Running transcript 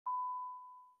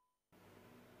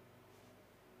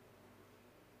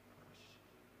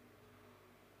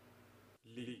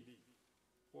Leave.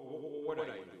 What are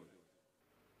you doing?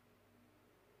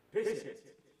 Patient.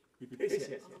 Be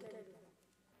patient.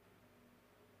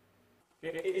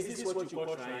 Is this what you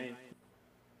call trying?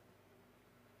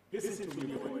 Listen to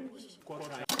me, boy. Call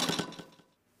trying.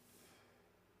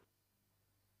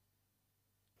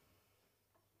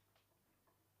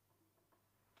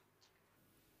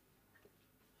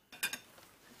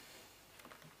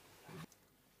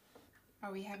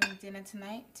 Are we having dinner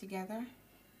tonight together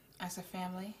as a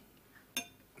family?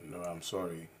 No, I'm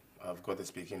sorry. I've got a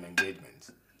speaking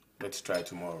engagement. Let's try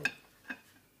tomorrow.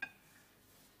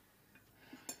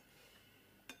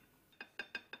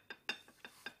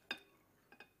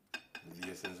 The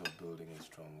essence of building a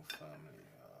strong family.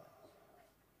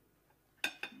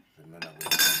 The men are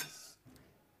witnesses.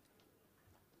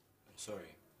 I'm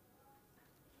sorry.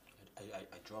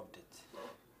 I dropped it.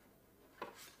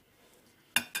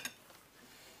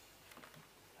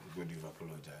 Good, you've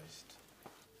apologized.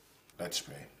 Let's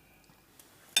pray.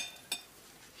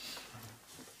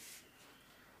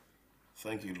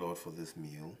 Thank you, Lord, for this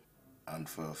meal and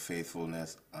for your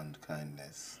faithfulness and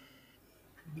kindness.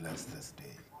 Bless this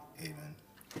day. Amen.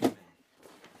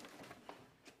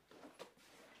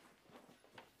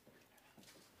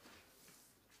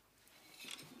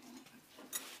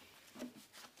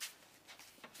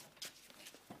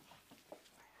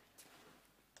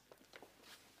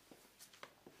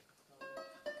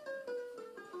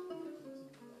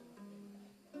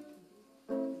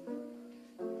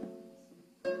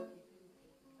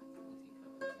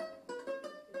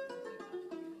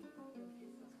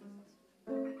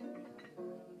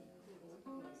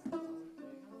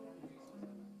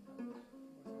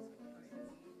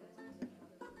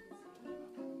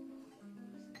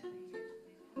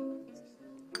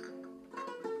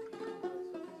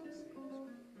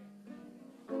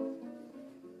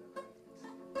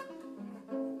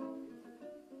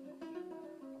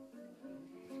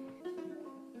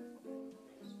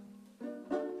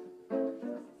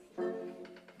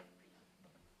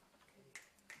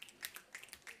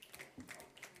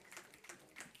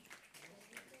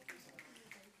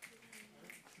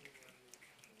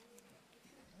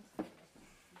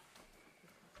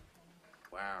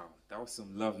 Wow, that was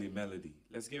some lovely melody.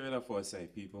 Let's give it up for a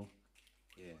second, people.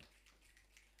 Yeah.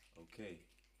 Okay.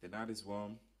 The night is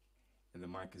warm and the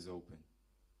mic is open.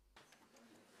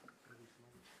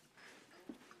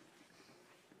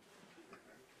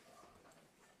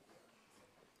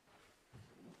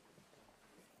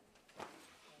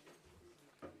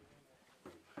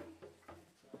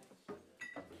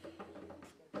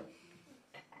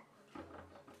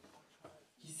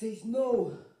 He says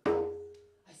no.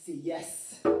 I say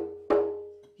yes.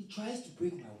 He tries to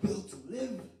break my will to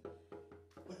live,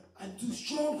 but I'm too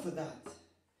strong for that.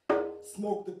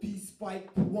 Smoked the peace pipe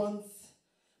once,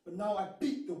 but now I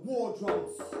beat the war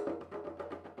drums.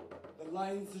 The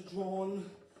lines are drawn,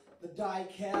 the die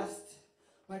cast.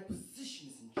 My position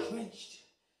is entrenched.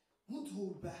 Won't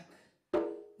hold back,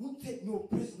 won't take no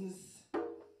prisoners.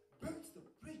 Burnt the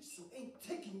bridge, so ain't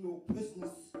taking no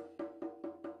prisoners.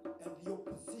 And the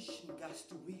opposition got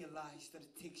to realize that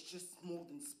it takes just more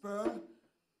than sperm.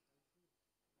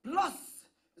 Plus,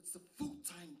 it's a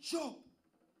full-time job.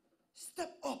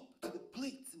 Step up to the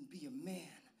plate and be a man.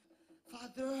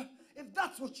 Father, if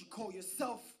that's what you call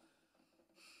yourself.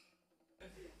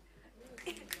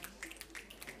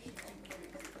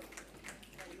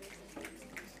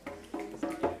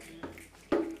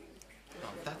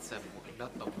 That's a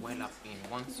lot of well up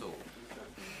in one soul.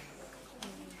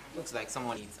 Looks like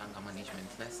someone needs anger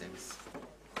management lessons.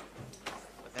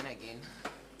 But then again,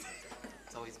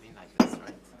 it's always been like this,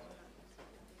 right?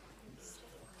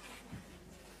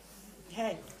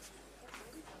 Hey,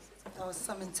 that was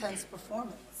some intense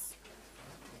performance.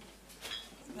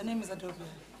 My name is Adobe.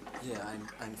 Yeah,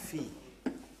 I'm Fee.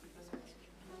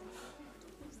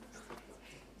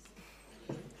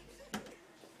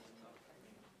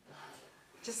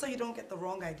 Just so you don't get the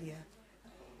wrong idea,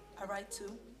 I write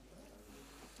too.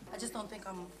 I just don't think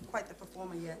I'm quite the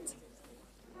performer yet.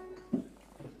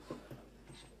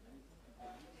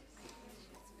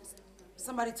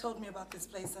 Somebody told me about this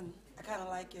place and I kind of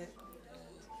like it.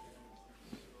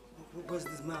 Where's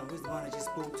this man? Where's the man I just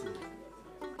spoke to?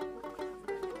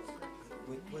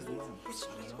 Where's the man?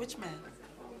 Which man?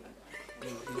 You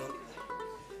know,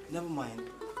 never mind.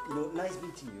 You know, nice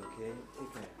meeting you, okay?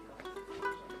 Take care.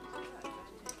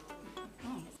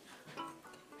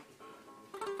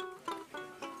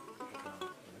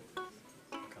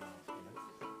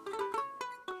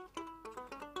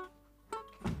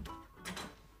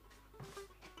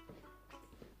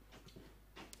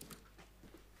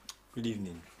 Good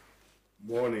evening.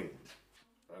 Morning.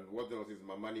 And what else is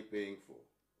my money paying for?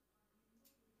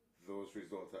 Those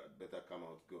results better come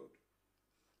out good.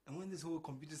 And when this whole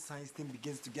computer science thing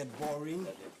begins to get boring...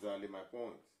 That's exactly my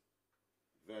point.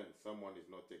 Then someone is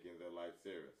not taking their life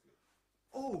seriously.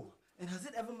 Oh, and has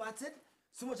it ever mattered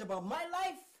so much about my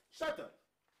life? Shut up!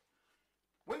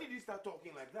 When did you start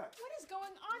talking like that? What is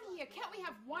going on here? Can't we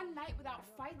have one night without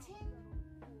fighting?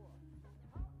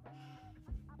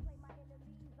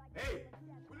 Hey!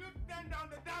 Will you stand down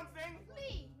the damn thing?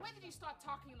 Lee, when did you start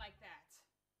talking like that?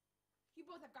 You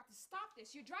both have got to stop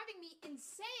this. You're driving me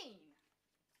insane.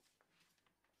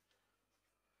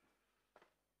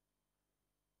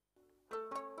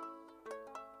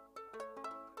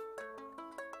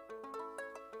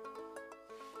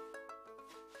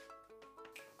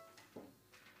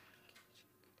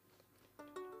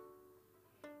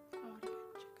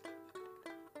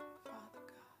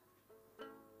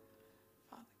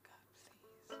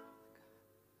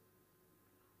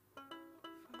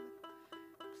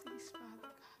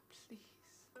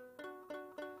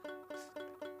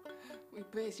 We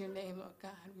praise your name, Lord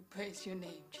God. We praise your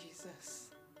name,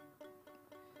 Jesus.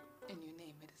 In your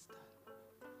name it is done.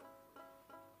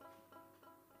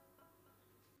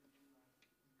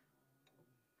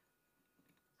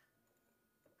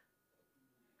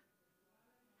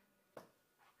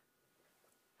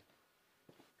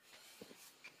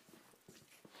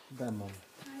 Bye, Mom.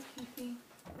 Hi, Fifi.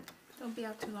 Don't be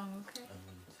out too long, okay?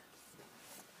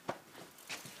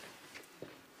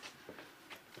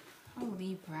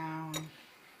 Holy Brown.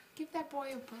 Give that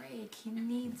boy a break. He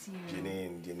needs you.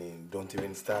 Janine, don't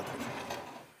even start with him.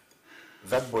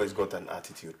 That boy's got an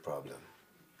attitude problem.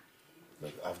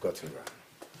 Look, I've got to run.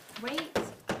 Wait.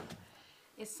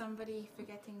 Is somebody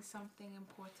forgetting something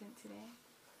important today?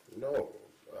 No,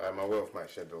 I'm aware of my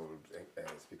scheduled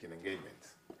speaking engagement.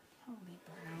 Holy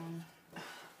Brown.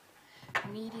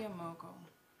 Media mogul.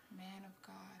 Man of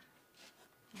God.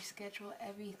 You schedule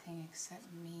everything except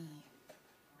me.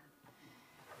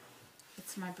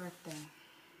 It's my birthday.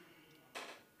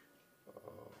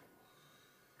 Oh.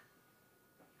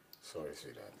 Sorry,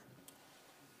 sweetheart.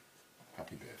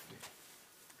 Happy birthday.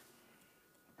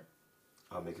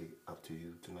 I'll make it up to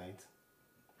you tonight.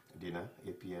 Dinner,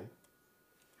 8 p.m.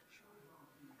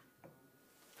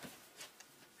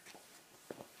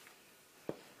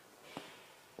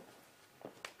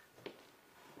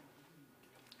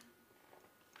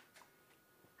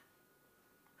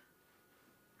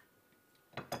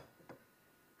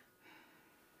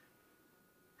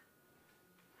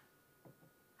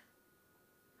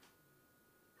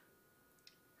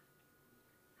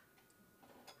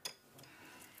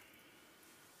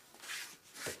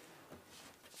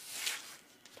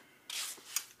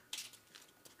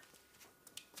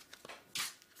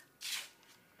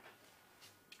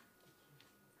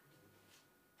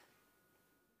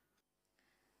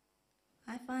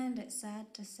 I find it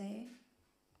sad to say,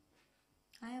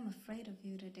 I am afraid of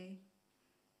you today,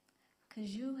 'cause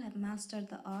you have mastered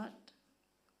the art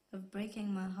of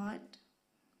breaking my heart,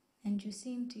 and you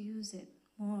seem to use it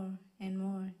more and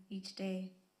more each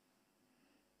day.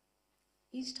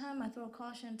 Each time I throw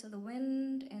caution to the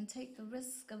wind and take the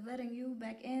risk of letting you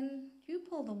back in, you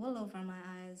pull the wool over my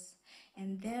eyes,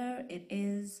 and there it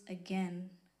is again,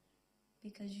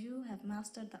 because you have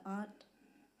mastered the art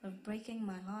of breaking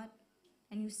my heart,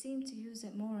 and you seem to use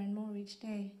it more and more each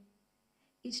day.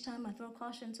 Each time I throw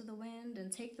caution to the wind and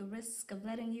take the risk of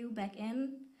letting you back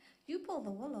in, you pull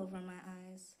the wool over my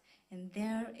eyes, and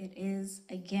there it is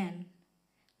again.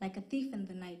 Like a thief in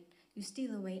the night, you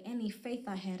steal away any faith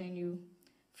I had in you.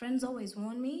 Friends always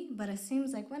warn me, but it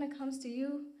seems like when it comes to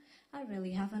you, I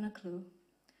really haven't a clue.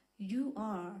 You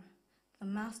are the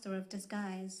master of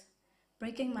disguise.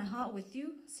 Breaking my heart with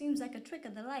you seems like a trick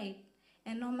of the light,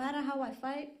 and no matter how I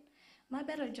fight, my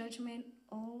better judgment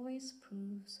always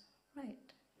proves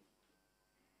right.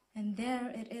 And there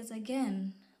it is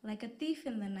again, like a thief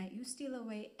in the night, you steal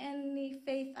away any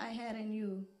faith I had in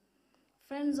you.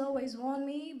 Friends always warn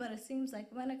me, but it seems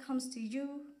like when it comes to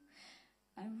you,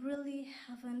 I really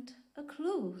haven't a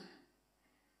clue.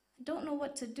 I don't know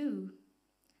what to do.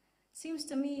 Seems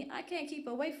to me I can't keep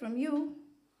away from you.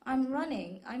 I'm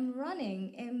running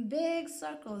in big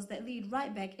circles that lead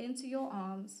right back into your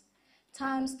arms.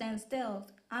 Time stands still,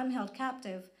 I'm held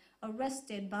captive,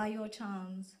 arrested by your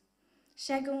charms.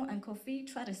 Shegun and Kofi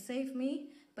try to save me,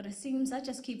 but it seems I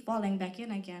just keep falling back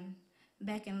in again,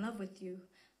 back in love with you.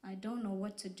 I don't know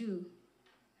what to do.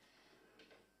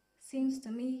 Seems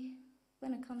to me,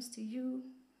 when it comes to you,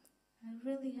 I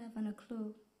really haven't a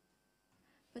clue.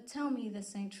 But tell me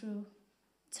this ain't true.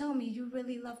 Tell me you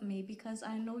really love me, because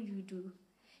I know you do.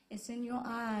 It's in your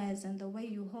eyes and the way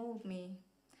you hold me.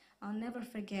 I'll never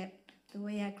forget the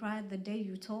way I cried the day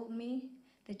you told me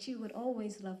that you would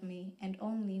always love me and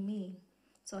only me.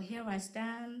 So here I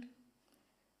stand,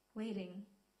 waiting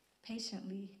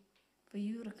patiently for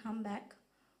you to come back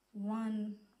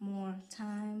one more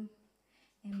time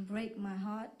and break my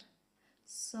heart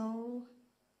so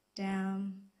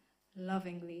damn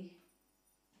lovingly.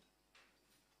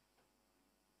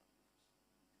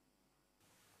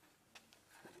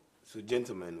 So,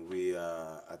 gentlemen, we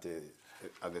are at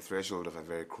the threshold of a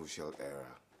very crucial era.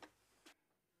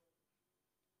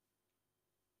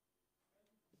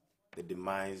 The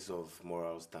demise of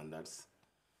moral standards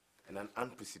and an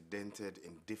unprecedented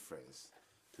indifference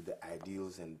to the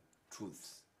ideals and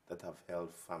truths that have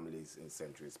held families in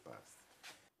centuries past.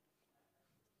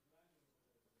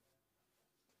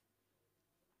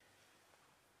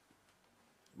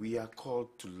 We are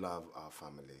called to love our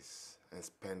families and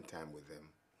spend time with them,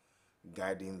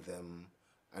 guiding them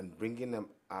and bringing them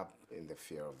up in the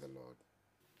fear of the Lord.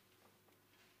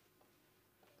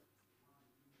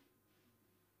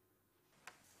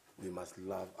 We must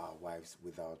love our wives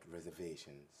without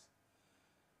reservations.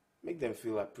 Make them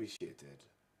feel appreciated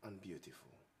and beautiful.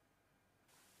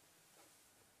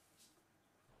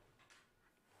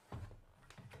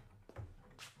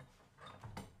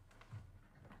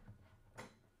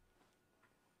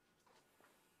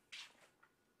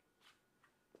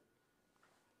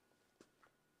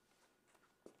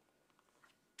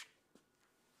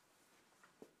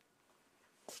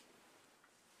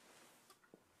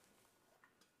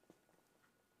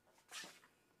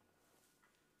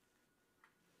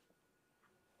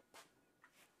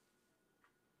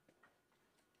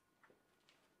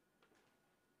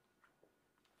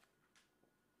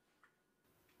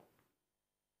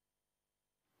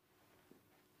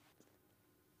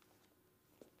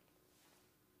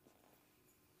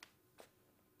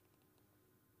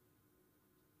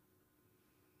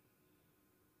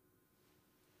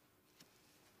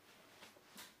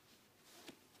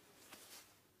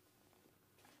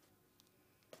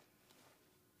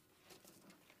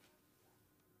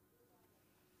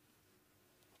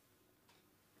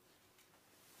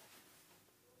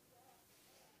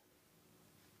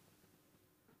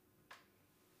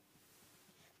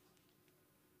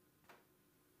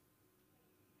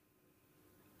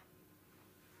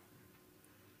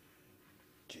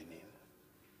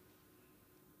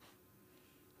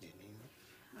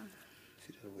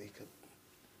 Wake up.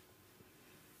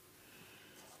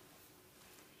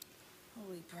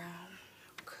 Holy Brown,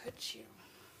 could you?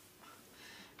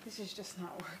 This is just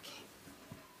not working.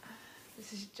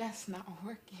 This is just not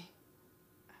working.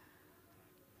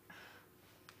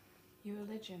 Your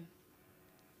religion,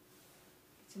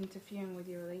 it's interfering with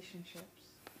your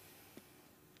relationships.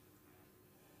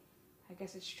 I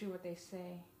guess it's true what they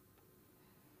say,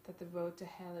 that the road to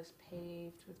hell is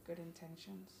paved with good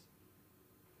intentions.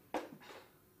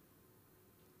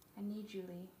 I need you,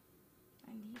 Lee.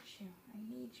 I need you. I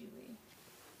need you, Lee.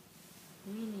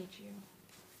 We need you.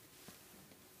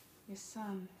 Your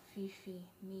son, Fifi,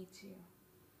 needs you.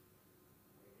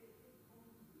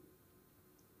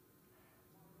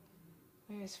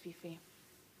 Where is Fifi?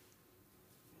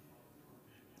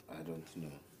 I don't know.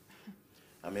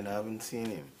 I mean, I haven't seen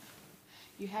him.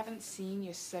 You haven't seen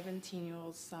your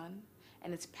 17-year-old son,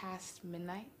 and it's past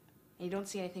midnight, and you don't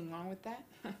see anything wrong with that?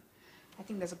 I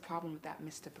think there's a problem with that,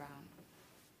 Mr. Brown.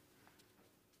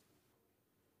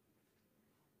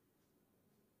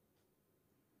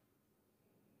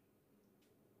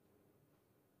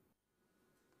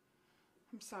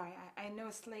 I'm sorry, I know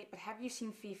it's late, but have you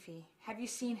seen Fifi? Have you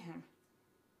seen him?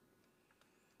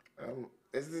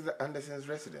 Is this the Anderson's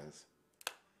residence?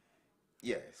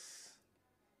 Yes.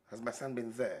 Has my son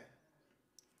been there?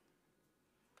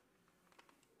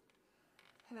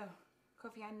 Hello,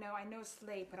 Kofi, I know it's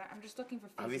late, but I'm just looking for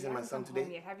Fifi. Have you seen my son today?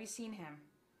 Yet. Have you seen him?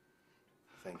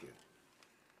 Thank you.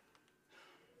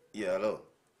 Yeah, hello.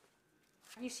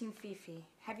 Have you seen Fifi?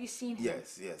 Have you seen him?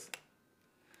 Yes, yes.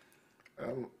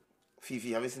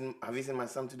 Fifi, have you seen my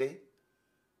son today?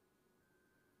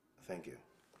 Thank you.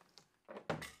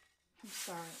 I'm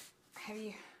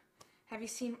sorry. Have you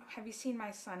seen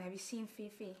my son? Have you seen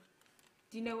Fifi?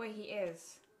 Do you know where he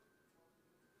is?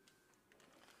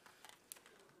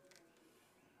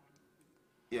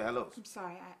 Yeah, hello. I'm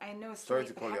sorry, I know it's Sorry late,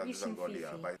 to but call you have out you this seen ungodly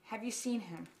Fifi? hour, Have you seen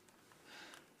him?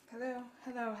 Hello,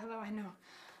 I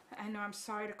know, I'm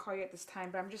sorry to call you at this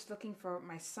time, but I'm just looking for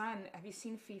my son. Have you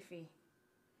seen Fifi?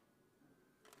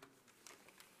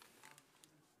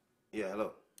 Yeah,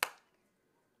 hello.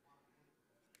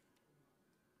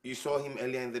 You saw him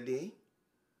earlier in the day?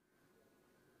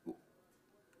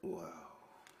 Wow.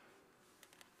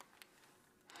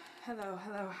 Hello,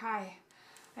 hi.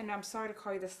 I know I'm sorry to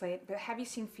call you this late, but have you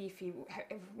seen Fifi?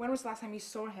 When was the last time you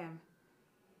saw him?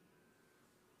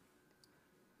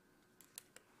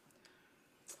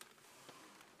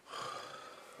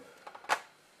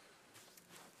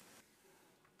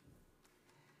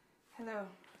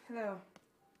 Hello.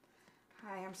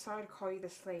 Hi, I'm sorry to call you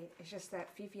this late. It's just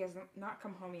that Fifi has not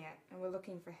come home yet, and we're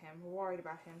looking for him. We're worried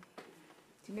about him.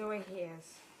 Do you know where he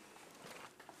is?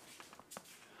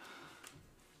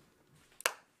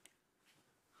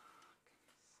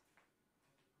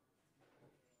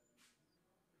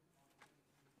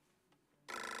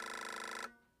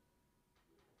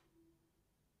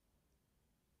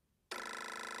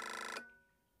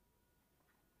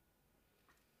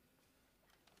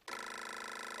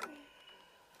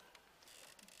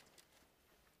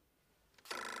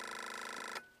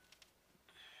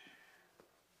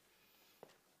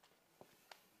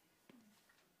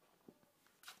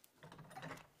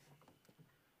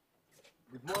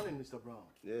 Good morning, Mr. Brown.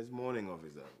 Yes, morning,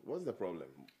 officer. What's the problem?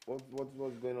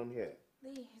 What's going on here?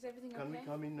 Lee, is everything okay? Can we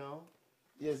come in now?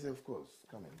 Yes, of course.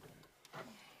 Come in.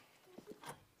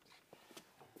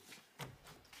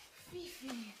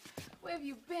 Fifi, where have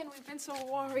you been? We've been so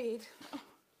worried.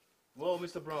 Well,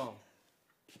 Mr. Brown,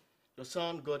 your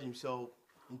son got himself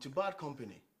into bad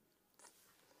company.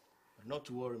 But not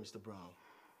to worry, Mr. Brown.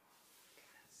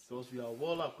 Because we are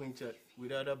well acquainted with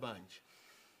the other bunch.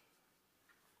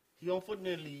 He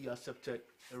unfortunately accepted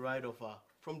a ride offer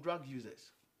from drug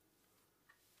users.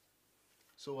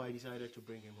 So I decided to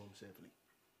bring him home safely.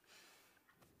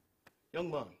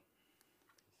 Young man,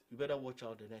 you better watch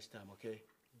out the next time, okay?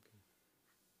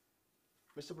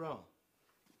 Mr. Brown,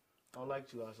 I'd like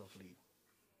to ask of leave.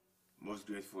 Most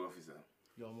grateful, officer.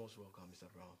 You're most welcome,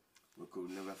 Mr. Brown. We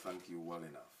could never thank you well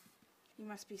enough. You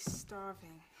must be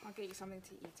starving. I'll get you something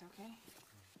to eat, okay?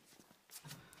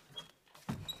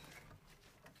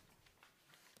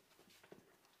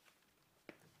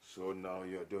 So now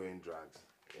you're doing drugs,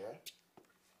 yeah?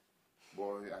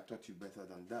 Boy, I taught you better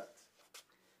than that.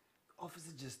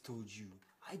 Officer just told you.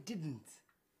 I didn't.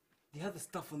 They had the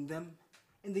stuff on them,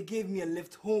 and they gave me a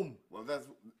lift home. Well, that's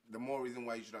the more reason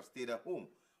why you should have stayed at home,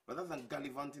 rather than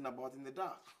gallivanting about in the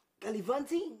dark.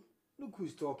 Gallivanting? Look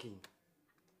who's talking.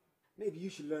 Maybe you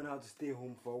should learn how to stay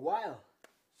home for a while.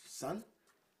 Son,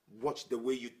 watch the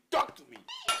way you talk to me.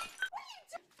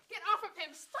 Wait! Get off of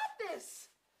him! Stop this!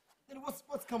 Then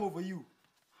what's come over you?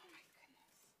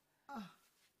 Oh,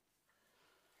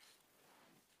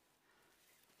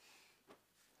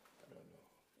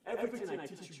 my goodness. Everything I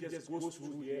teach you just goes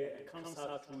through here and comes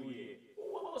out through here.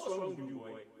 What's wrong with you,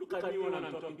 boy? Look at me when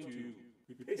I'm talking to you.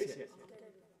 Be patient.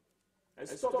 And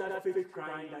stop that fake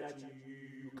crying that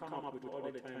you come up with all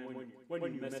the time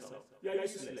when you mess up. You are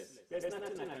useless. There's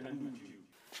nothing I can do with you.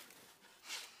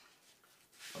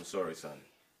 I'm sorry, son.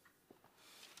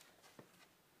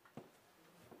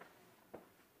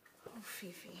 Oh,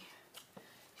 Fifi.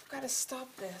 You've got to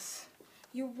stop this.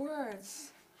 Your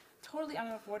words. Totally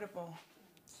unavoidable.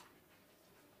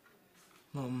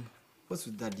 Mom, what's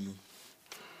with Daddy?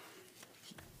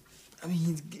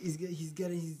 He's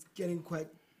getting quite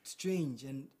strange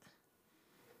and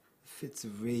fits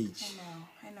of rage.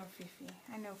 I know,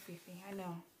 Fifi. I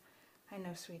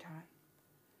know, sweetheart.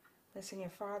 Listen, your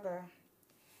father,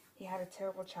 he had a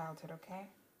terrible childhood, okay?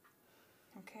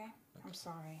 Okay? I'm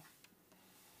sorry.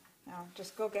 Now,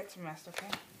 just go get some rest, okay?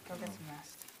 Go get some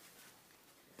rest.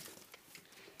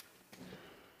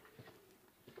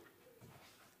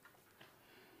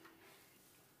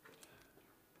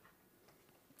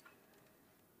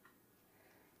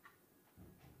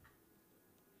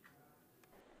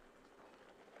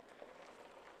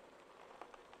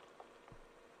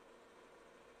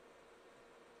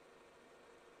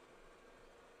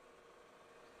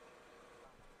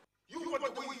 You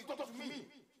want the way you talk to me?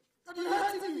 Daddy,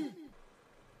 hurting me!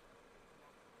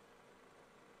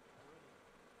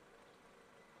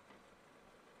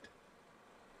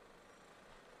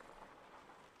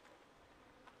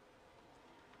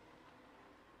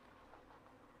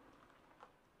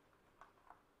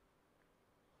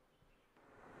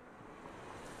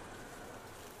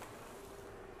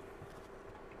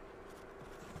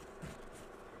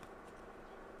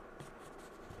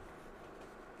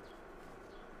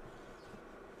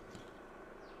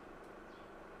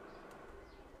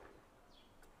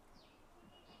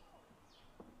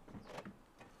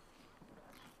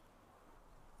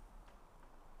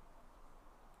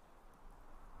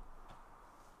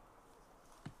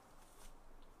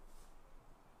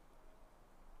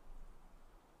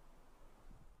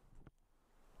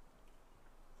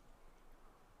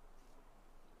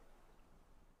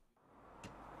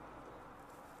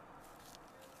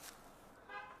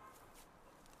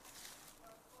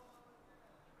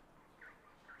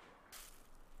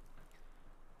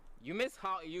 You miss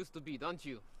how it used to be, don't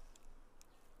you?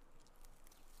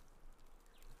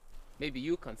 Maybe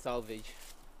you can salvage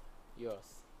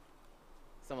yours.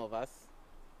 Some of us,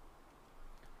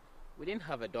 we didn't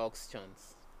have a dog's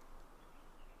chance.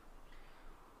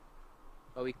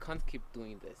 But we can't keep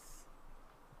doing this.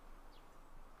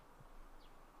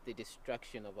 The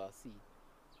destruction of our seed.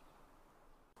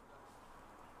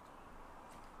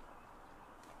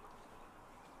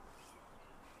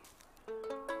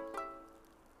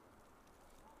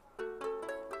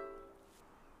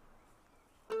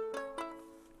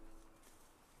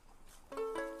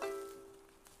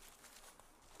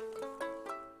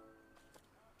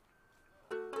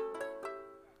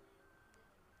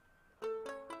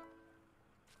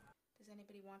 Does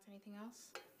anybody want anything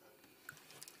else?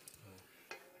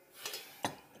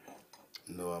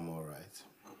 No, I'm all right.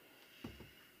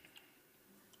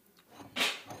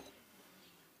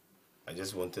 I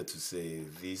just wanted to say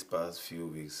these past few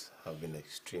weeks have been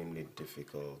extremely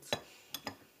difficult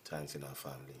times in our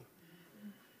family.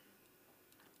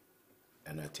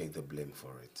 And I take the blame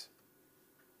for it.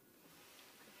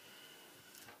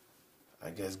 I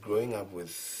guess growing up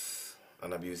with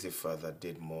an abusive father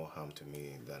did more harm to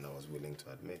me than I was willing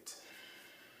to admit.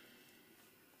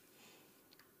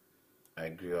 I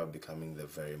grew up becoming the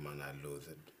very man I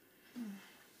loathed.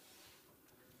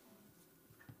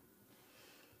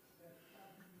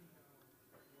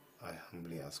 I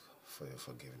humbly ask for your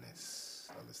forgiveness,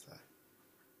 Alistair.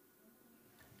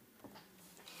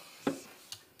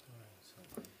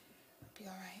 Be all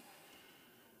right.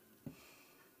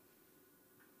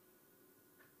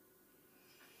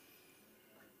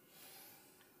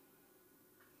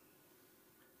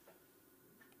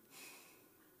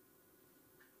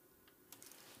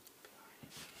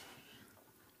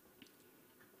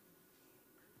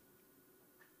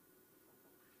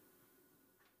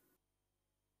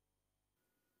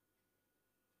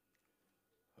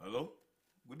 Hello?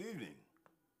 Good evening.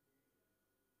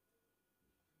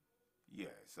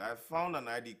 Yes, I found an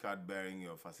ID card bearing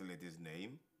your facility's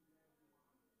name.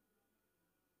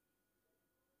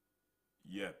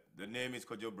 Yep, the name is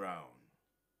Kojo Brown.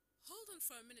 Hold on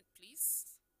for a minute,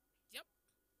 please. Yep,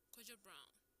 Kojo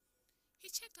Brown.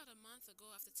 He checked out a month ago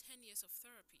after 10 years of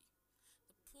therapy.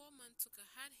 The poor man took a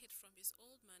hard hit from his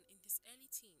old man in his early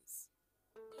teens.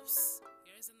 Oops,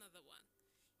 here is another one.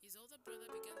 His older brother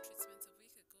began treatment a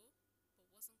week ago, but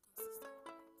wasn't consistent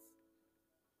with it.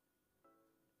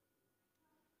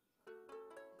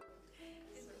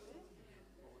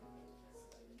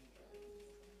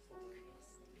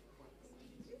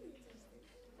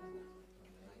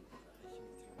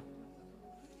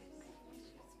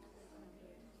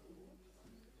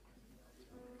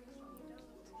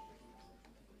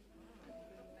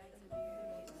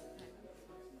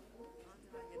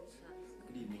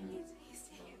 Good evening.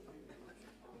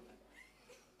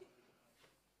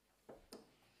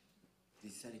 They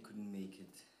said he couldn't make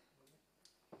it.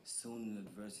 Sown in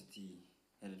adversity,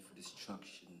 headed for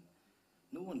destruction.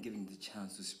 No one giving the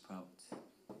chance to sprout.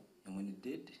 And when it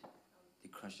did, they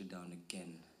crushed it down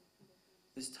again.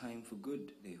 This time for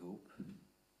good, they hope.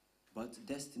 But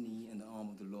destiny and the arm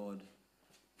of the Lord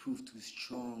proved too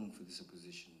strong for this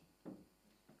opposition.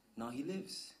 Now he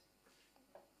lives.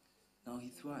 Now he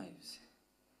thrives.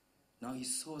 Now he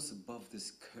soars above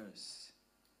this curse.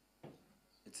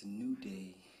 It's a new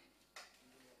day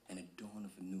and a dawn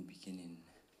of a new beginning.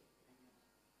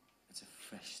 It's a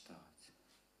fresh start.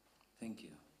 Thank you.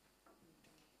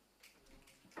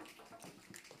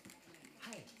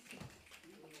 Hi.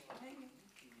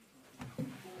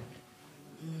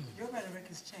 Your rhetoric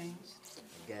has changed.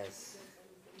 I guess.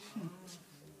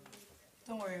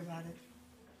 Don't worry about it.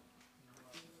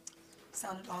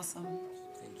 Sounded awesome.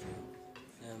 Thank you.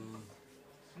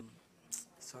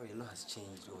 Sorry, a lot has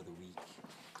changed over the week.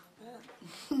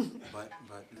 but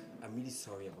I'm really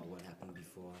sorry about what happened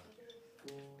before.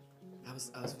 I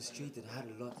was frustrated. I had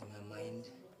a lot in my mind.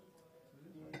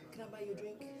 Can I buy you a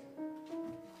drink?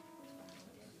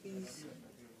 Please.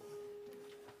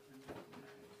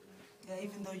 Yeah,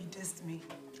 even though you dissed me.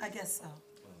 I guess so.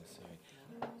 Oh, sorry.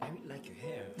 I really like your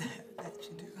hair. That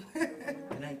you do.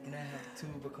 Can I have 2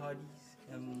 Bacardis?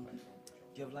 Do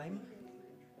you have lime?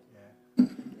 Yeah.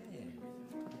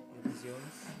 Is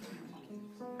yours?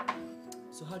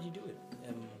 So how do you do it?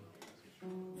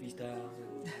 Freestyle?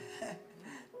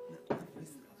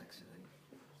 Freestyle, actually.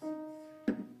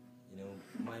 You know,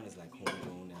 mine was like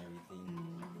homegrown and everything.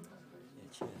 Yeah,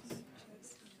 cheers.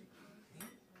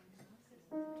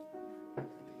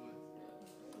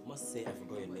 I must say I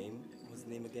forgot your name. What's the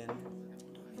name again?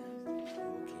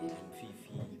 Okay, I'm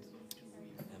Fifi.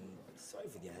 Sorry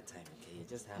sorry for the hard time, okay? You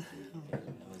just have to. Okay?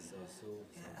 I was so.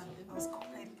 Yeah, I was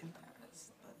quite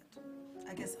embarrassed, but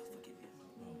I guess I've